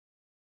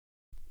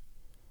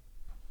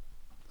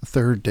the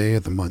third day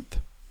of the month.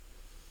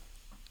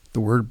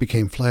 The Word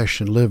became flesh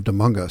and lived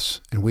among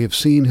us, and we have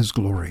seen his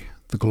glory.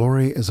 The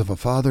glory is of a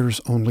Father's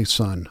only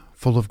Son,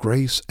 full of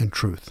grace and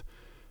truth.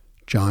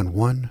 John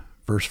 1,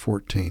 verse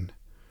 14.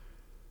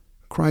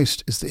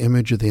 Christ is the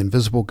image of the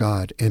invisible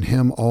God. In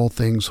him all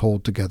things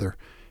hold together.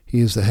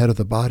 He is the head of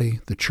the body,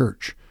 the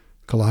church.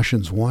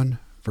 Colossians 1,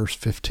 verse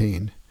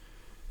 15.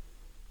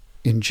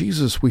 In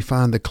Jesus we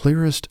find the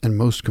clearest and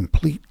most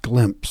complete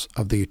glimpse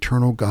of the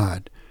eternal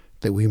God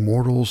that we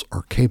mortals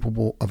are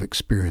capable of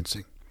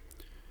experiencing.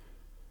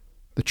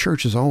 The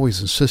Church has always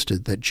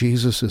insisted that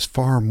Jesus is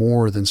far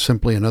more than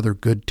simply another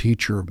good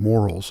teacher of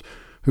morals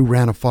who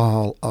ran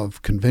afoul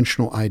of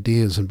conventional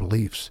ideas and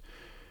beliefs.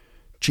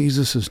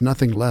 Jesus is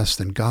nothing less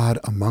than God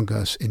among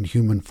us in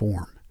human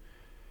form.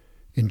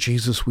 In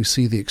Jesus we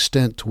see the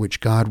extent to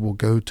which God will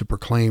go to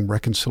proclaim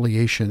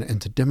reconciliation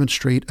and to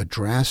demonstrate a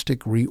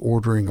drastic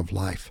reordering of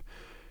life.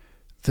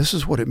 This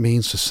is what it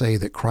means to say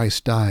that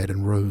Christ died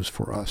and rose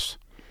for us.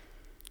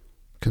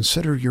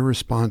 Consider your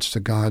response to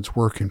God's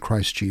work in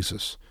Christ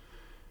Jesus.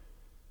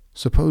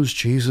 Suppose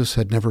Jesus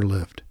had never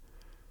lived.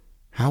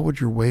 How would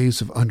your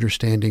ways of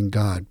understanding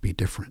God be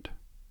different?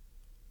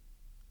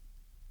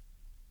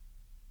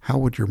 How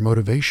would your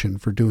motivation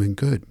for doing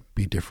good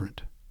be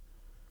different?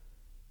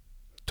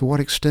 To what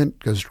extent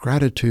does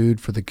gratitude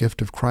for the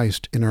gift of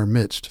Christ in our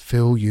midst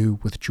fill you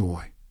with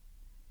joy?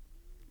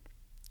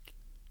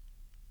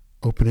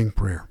 Opening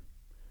prayer.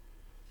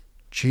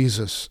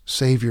 Jesus,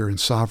 Savior and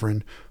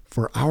Sovereign,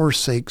 for our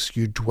sakes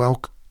you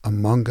dwell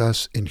among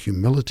us in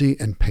humility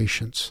and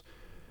patience,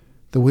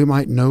 that we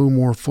might know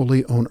more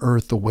fully on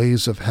earth the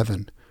ways of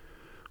heaven.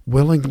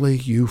 Willingly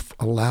you've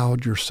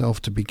allowed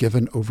yourself to be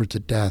given over to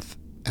death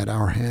at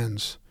our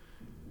hands.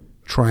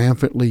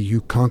 Triumphantly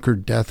you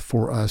conquered death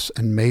for us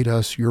and made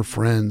us your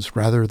friends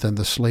rather than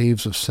the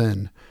slaves of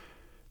sin.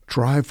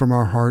 Drive from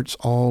our hearts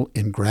all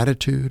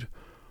ingratitude,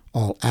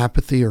 all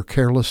apathy or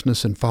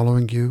carelessness in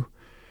following you.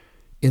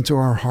 Into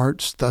our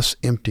hearts thus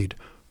emptied,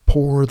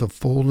 pour the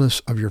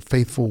fullness of your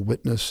faithful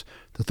witness,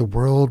 that the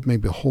world may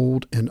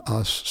behold in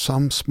us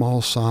some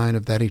small sign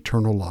of that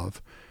eternal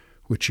love,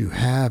 which you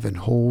have and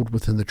hold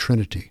within the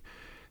Trinity,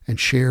 and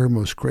share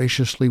most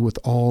graciously with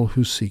all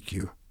who seek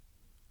you.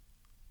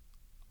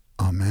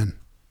 Amen.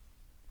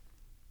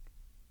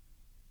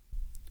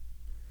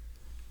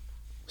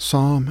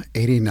 Psalm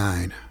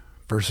 89,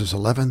 verses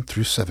 11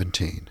 through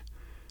 17.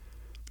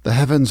 The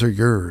heavens are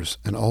yours,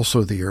 and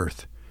also the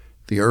earth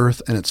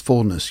and its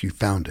fullness you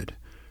founded.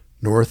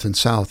 North and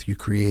south you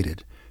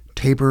created.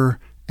 Tabor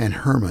and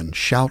Hermon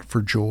shout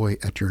for joy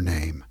at your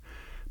name.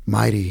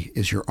 Mighty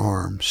is your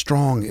arm,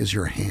 strong is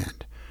your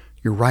hand.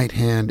 Your right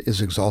hand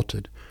is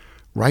exalted.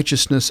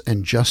 Righteousness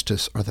and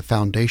justice are the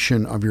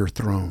foundation of your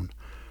throne.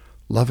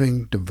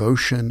 Loving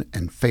devotion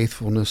and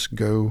faithfulness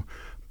go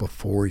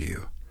before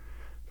you.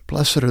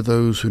 Blessed are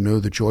those who know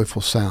the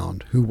joyful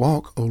sound, who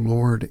walk, O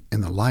Lord,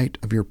 in the light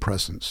of your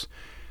presence.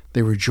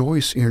 They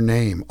rejoice in your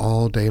name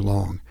all day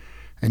long,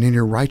 and in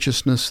your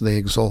righteousness they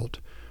exult.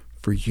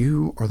 For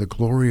you are the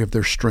glory of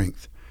their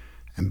strength,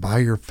 and by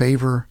your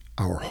favor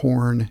our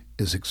horn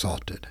is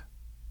exalted.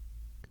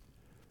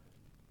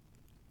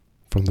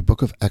 From the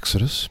book of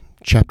Exodus,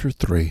 chapter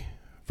 3,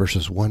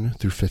 verses 1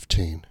 through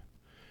 15.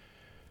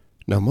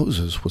 Now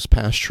Moses was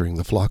pasturing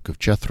the flock of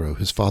Jethro,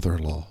 his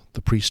father-in-law,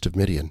 the priest of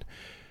Midian,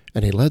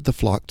 and he led the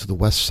flock to the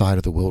west side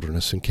of the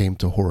wilderness and came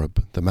to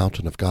Horeb, the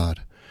mountain of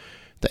God.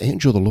 The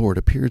angel of the Lord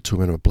appeared to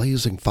him in a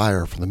blazing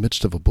fire from the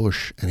midst of a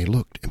bush, and he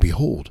looked, and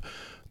behold,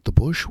 the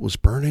bush was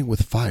burning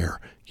with fire,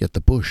 yet the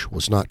bush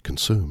was not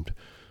consumed.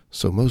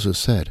 So Moses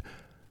said,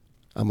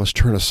 I must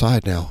turn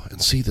aside now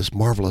and see this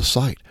marvelous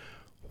sight,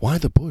 why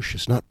the bush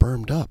is not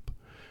burned up.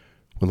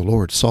 When the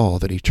Lord saw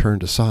that he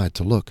turned aside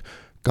to look,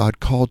 God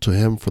called to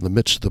him from the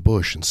midst of the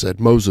bush and said,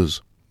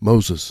 Moses,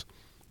 Moses.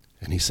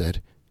 And he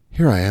said,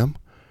 Here I am.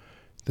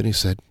 Then he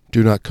said,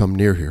 Do not come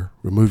near here.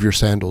 Remove your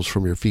sandals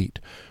from your feet,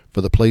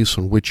 for the place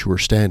on which you are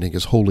standing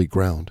is holy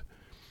ground.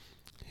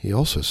 He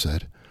also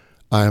said,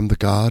 I am the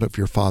God of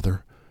your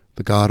father,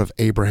 the God of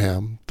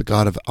Abraham, the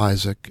God of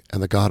Isaac,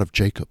 and the God of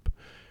Jacob.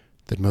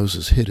 Then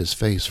Moses hid his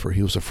face, for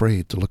he was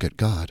afraid to look at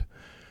God.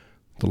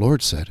 The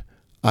Lord said,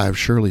 I have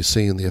surely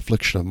seen the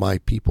affliction of my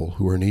people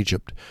who are in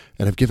Egypt,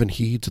 and have given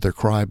heed to their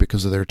cry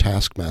because of their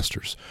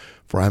taskmasters,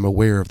 for I am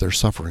aware of their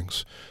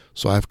sufferings.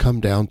 So I have come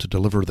down to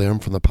deliver them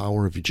from the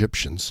power of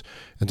Egyptians,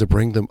 and to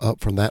bring them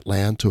up from that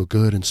land to a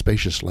good and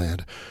spacious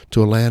land,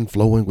 to a land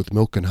flowing with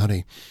milk and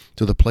honey,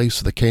 to the place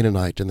of the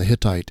Canaanite, and the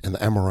Hittite, and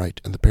the Amorite,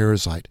 and the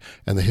Perizzite,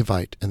 and the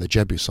Hivite, and the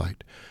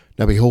Jebusite.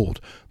 Now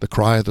behold, the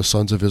cry of the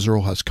sons of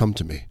Israel has come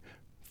to me.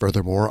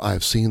 Furthermore, I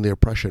have seen the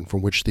oppression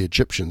from which the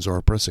Egyptians are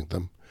oppressing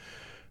them.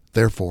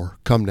 Therefore,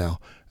 come now,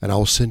 and I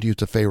will send you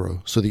to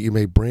Pharaoh, so that you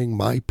may bring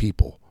my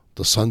people,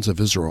 the sons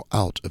of Israel,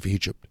 out of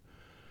Egypt.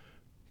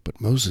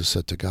 But Moses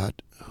said to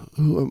God,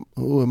 Who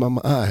am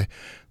I,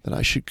 that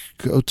I should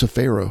go to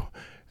Pharaoh,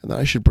 and that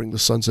I should bring the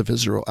sons of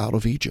Israel out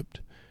of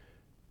Egypt?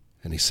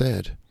 And he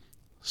said,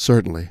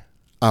 Certainly,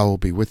 I will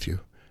be with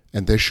you,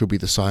 and this shall be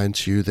the sign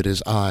to you that it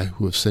is I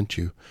who have sent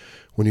you.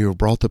 when you have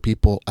brought the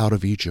people out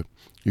of Egypt,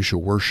 you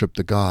shall worship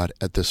the God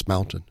at this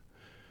mountain."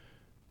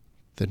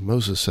 Then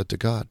Moses said to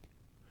God,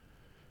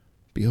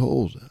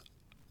 "Behold,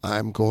 I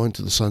am going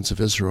to the sons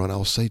of Israel, and I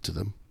will say to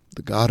them,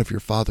 The God of your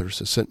fathers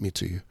has sent me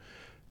to you.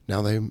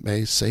 Now they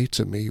may say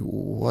to me,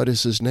 What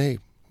is his name?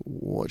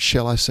 What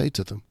shall I say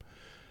to them?"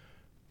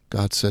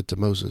 God said to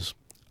Moses,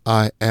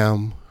 "I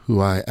am who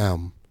I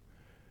am."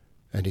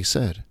 And he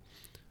said,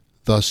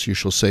 "Thus you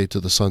shall say to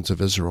the sons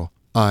of Israel,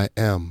 I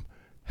am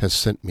has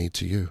sent me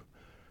to you."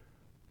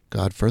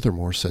 God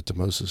furthermore said to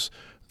Moses,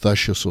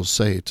 "Thus you shall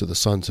say to the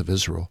sons of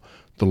Israel,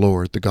 The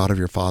Lord, the God of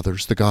your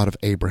fathers, the God of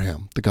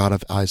Abraham, the God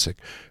of Isaac,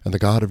 and the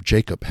God of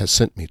Jacob has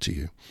sent me to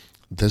you.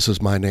 This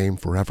is my name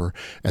forever,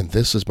 and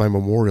this is my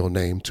memorial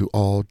name to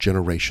all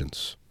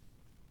generations."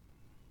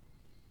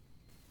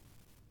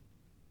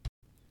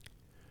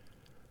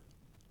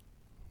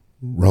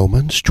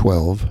 Romans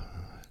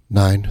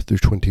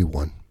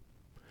 12:9-21.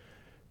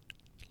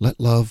 Let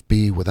love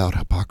be without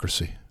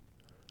hypocrisy.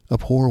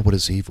 Abhor what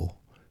is evil.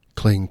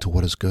 Cling to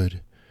what is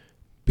good.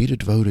 Be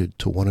devoted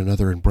to one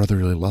another in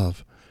brotherly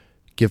love.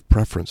 Give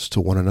preference to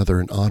one another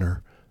in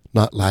honor,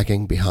 not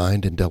lagging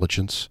behind in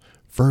diligence,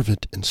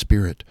 fervent in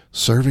spirit,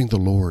 serving the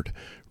Lord,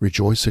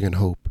 rejoicing in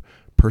hope,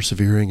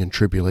 persevering in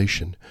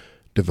tribulation,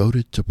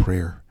 devoted to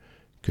prayer,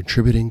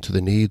 contributing to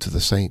the needs of the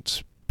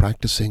saints,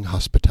 practicing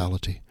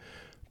hospitality.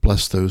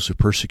 Bless those who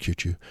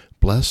persecute you.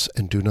 Bless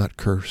and do not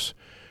curse.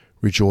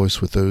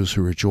 Rejoice with those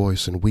who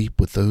rejoice, and weep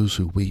with those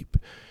who weep.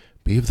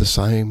 Be of the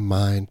same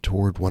mind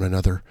toward one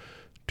another.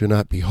 Do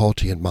not be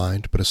haughty in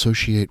mind, but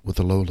associate with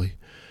the lowly.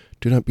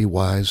 Do not be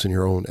wise in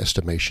your own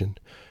estimation.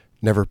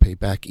 Never pay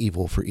back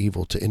evil for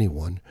evil to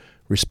anyone.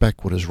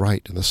 Respect what is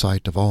right in the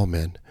sight of all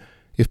men.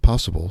 If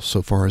possible,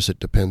 so far as it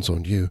depends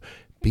on you,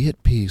 be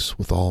at peace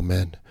with all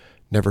men.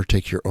 Never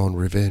take your own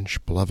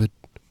revenge, beloved,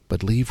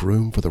 but leave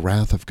room for the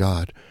wrath of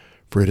God.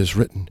 For it is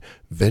written,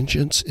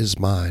 "Vengeance is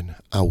mine,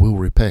 I will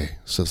repay,"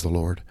 says the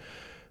Lord.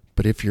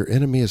 But if your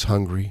enemy is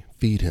hungry,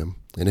 feed him,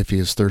 and if he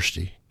is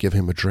thirsty, give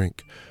him a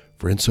drink.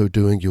 For in so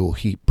doing you will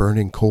heap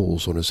burning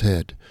coals on his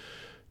head.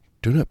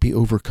 Do not be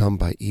overcome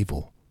by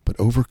evil, but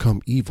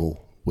overcome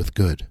evil with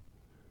good.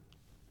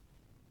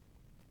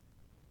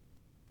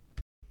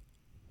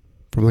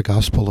 From the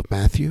Gospel of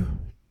Matthew,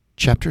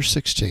 chapter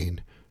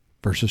 16,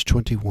 verses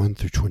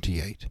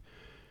 21-28.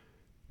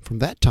 From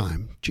that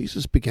time,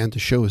 Jesus began to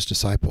show his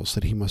disciples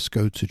that he must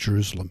go to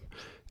Jerusalem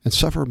and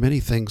suffer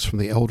many things from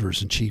the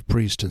elders and chief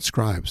priests and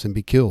scribes, and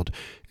be killed,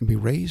 and be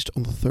raised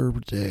on the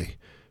third day.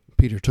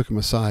 Peter took him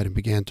aside and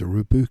began to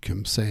rebuke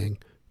him, saying,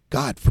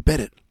 "God forbid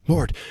it,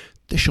 Lord,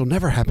 this shall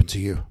never happen to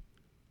you."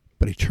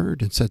 But he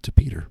turned and said to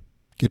Peter,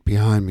 "Get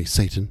behind me,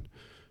 Satan,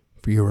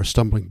 for you are a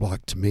stumbling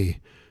block to me,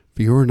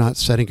 for you are not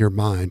setting your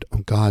mind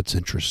on God's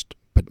interest,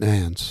 but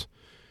man's."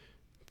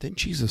 Then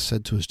Jesus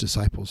said to his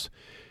disciples,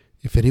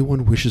 "If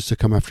anyone wishes to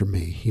come after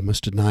me, he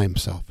must deny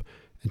himself,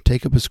 and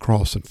take up his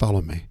cross and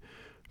follow me.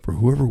 For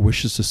whoever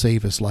wishes to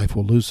save his life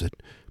will lose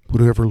it,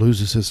 but whoever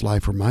loses his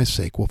life for my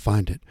sake will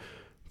find it.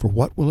 For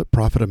what will it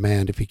profit a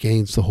man if he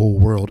gains the whole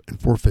world and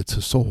forfeits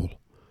his soul?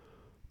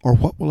 Or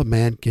what will a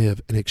man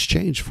give in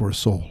exchange for a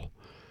soul?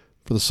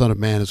 For the Son of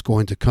Man is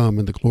going to come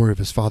in the glory of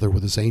his Father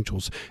with his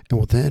angels, and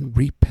will then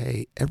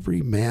repay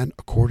every man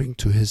according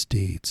to his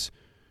deeds.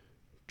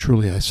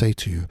 Truly I say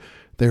to you,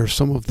 there are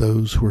some of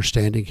those who are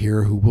standing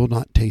here who will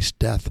not taste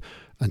death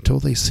until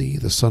they see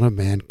the Son of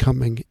Man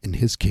coming in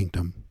his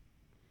kingdom."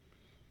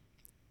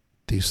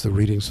 These are the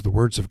readings of the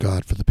words of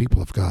God for the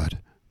people of God.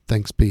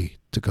 Thanks be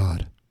to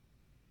God.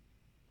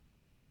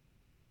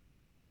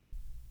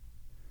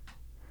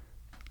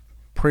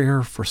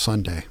 Prayer for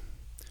Sunday.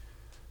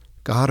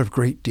 God of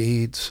great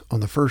deeds,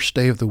 on the first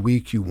day of the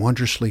week you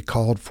wondrously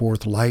called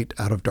forth light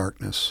out of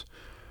darkness.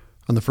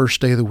 On the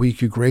first day of the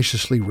week you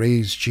graciously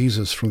raised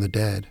Jesus from the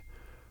dead.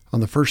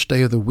 On the first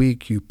day of the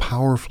week you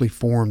powerfully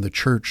formed the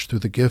church through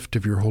the gift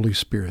of your Holy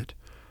Spirit.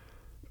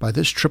 By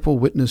this triple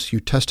witness you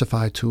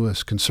testify to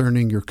us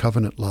concerning your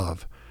covenant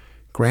love.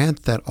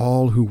 Grant that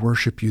all who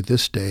worship you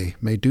this day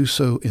may do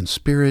so in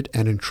spirit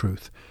and in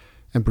truth,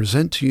 and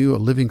present to you a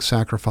living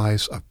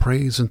sacrifice of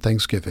praise and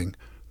thanksgiving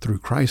through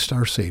Christ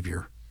our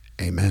Savior.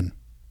 Amen.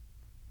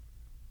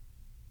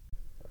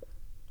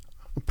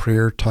 A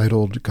prayer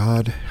titled,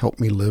 "God, Help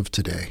Me Live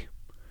Today."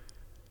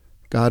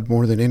 God,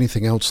 more than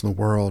anything else in the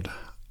world,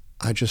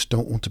 I just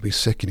don't want to be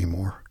sick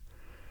anymore.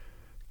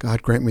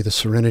 God, grant me the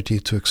serenity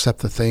to accept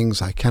the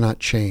things I cannot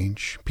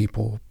change,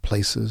 people,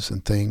 places,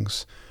 and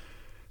things,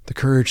 the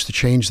courage to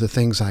change the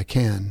things I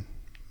can,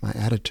 my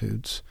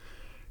attitudes,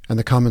 and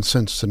the common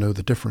sense to know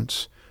the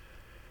difference.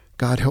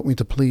 God, help me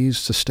to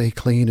stay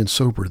clean and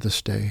sober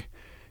this day,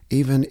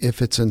 even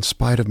if it's in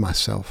spite of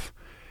myself.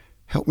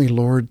 Help me,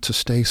 Lord, to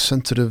stay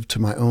sensitive to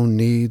my own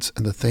needs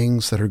and the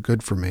things that are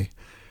good for me,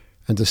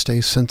 and to stay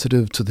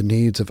sensitive to the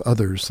needs of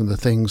others and the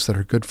things that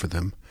are good for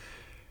them.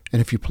 And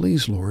if you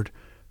please, Lord,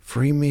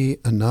 free me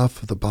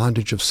enough of the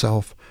bondage of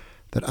self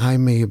that I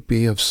may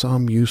be of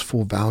some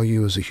useful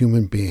value as a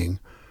human being,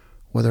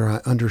 whether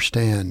I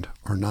understand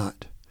or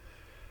not.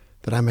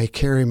 That I may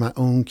carry my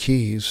own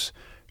keys,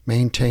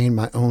 maintain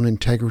my own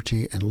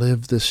integrity, and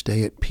live this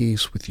day at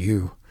peace with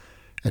you,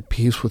 at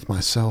peace with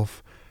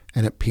myself,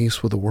 and at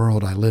peace with the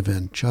world I live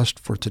in just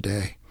for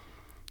today.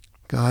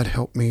 God,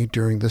 help me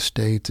during this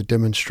day to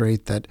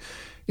demonstrate that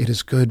it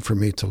is good for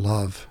me to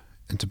love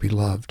and to be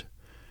loved.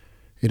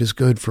 It is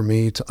good for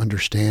me to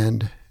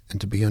understand and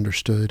to be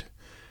understood.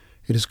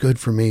 It is good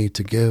for me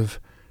to give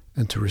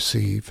and to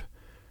receive.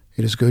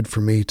 It is good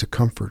for me to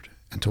comfort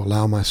and to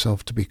allow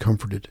myself to be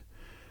comforted.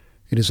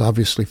 It is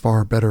obviously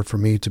far better for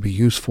me to be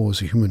useful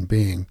as a human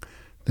being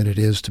than it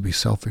is to be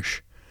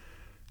selfish.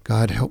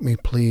 God, help me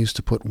please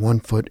to put one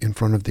foot in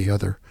front of the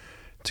other,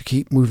 to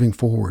keep moving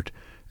forward,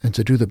 and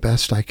to do the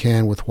best I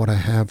can with what I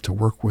have to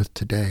work with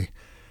today,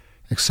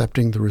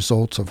 accepting the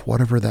results of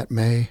whatever that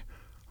may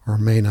or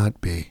may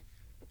not be.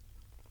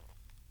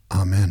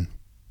 Amen.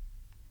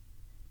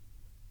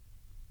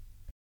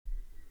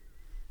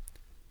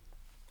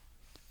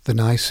 The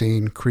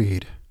Nicene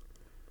Creed.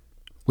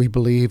 We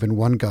believe in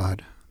one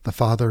God, the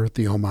Father,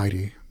 the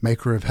Almighty,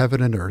 maker of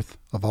heaven and earth,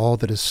 of all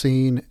that is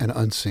seen and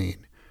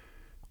unseen.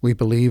 We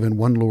believe in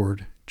one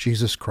Lord,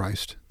 Jesus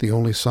Christ, the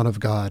only Son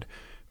of God,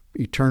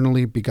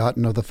 eternally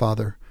begotten of the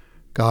Father,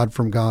 God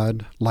from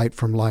God, light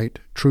from light,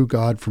 true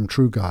God from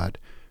true God,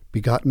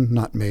 begotten,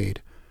 not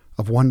made,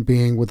 of one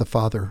being with the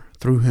Father.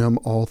 Through him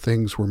all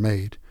things were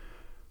made.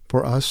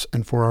 For us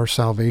and for our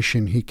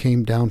salvation he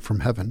came down from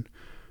heaven,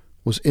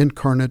 was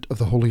incarnate of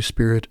the Holy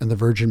Spirit and the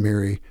Virgin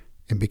Mary,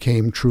 and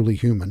became truly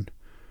human.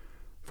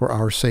 For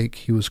our sake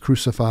he was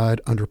crucified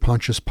under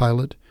Pontius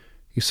Pilate.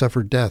 He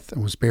suffered death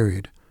and was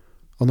buried.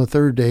 On the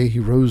third day he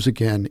rose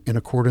again in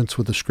accordance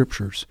with the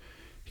Scriptures.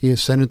 He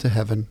ascended to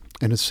heaven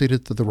and is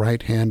seated at the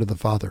right hand of the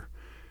Father.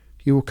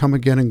 He will come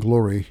again in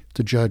glory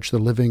to judge the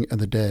living and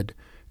the dead,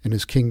 and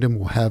his kingdom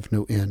will have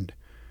no end.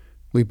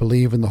 We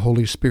believe in the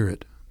Holy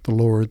Spirit, the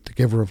Lord, the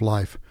giver of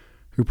life,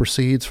 who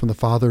proceeds from the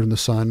Father and the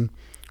Son,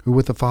 who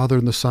with the Father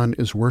and the Son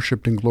is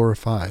worshipped and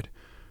glorified,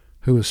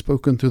 who has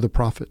spoken through the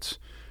prophets.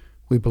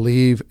 We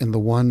believe in the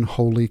one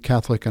holy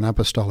Catholic and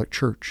Apostolic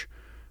Church.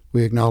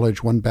 We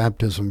acknowledge one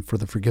baptism for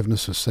the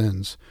forgiveness of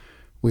sins.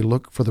 We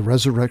look for the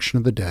resurrection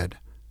of the dead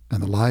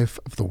and the life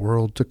of the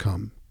world to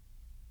come.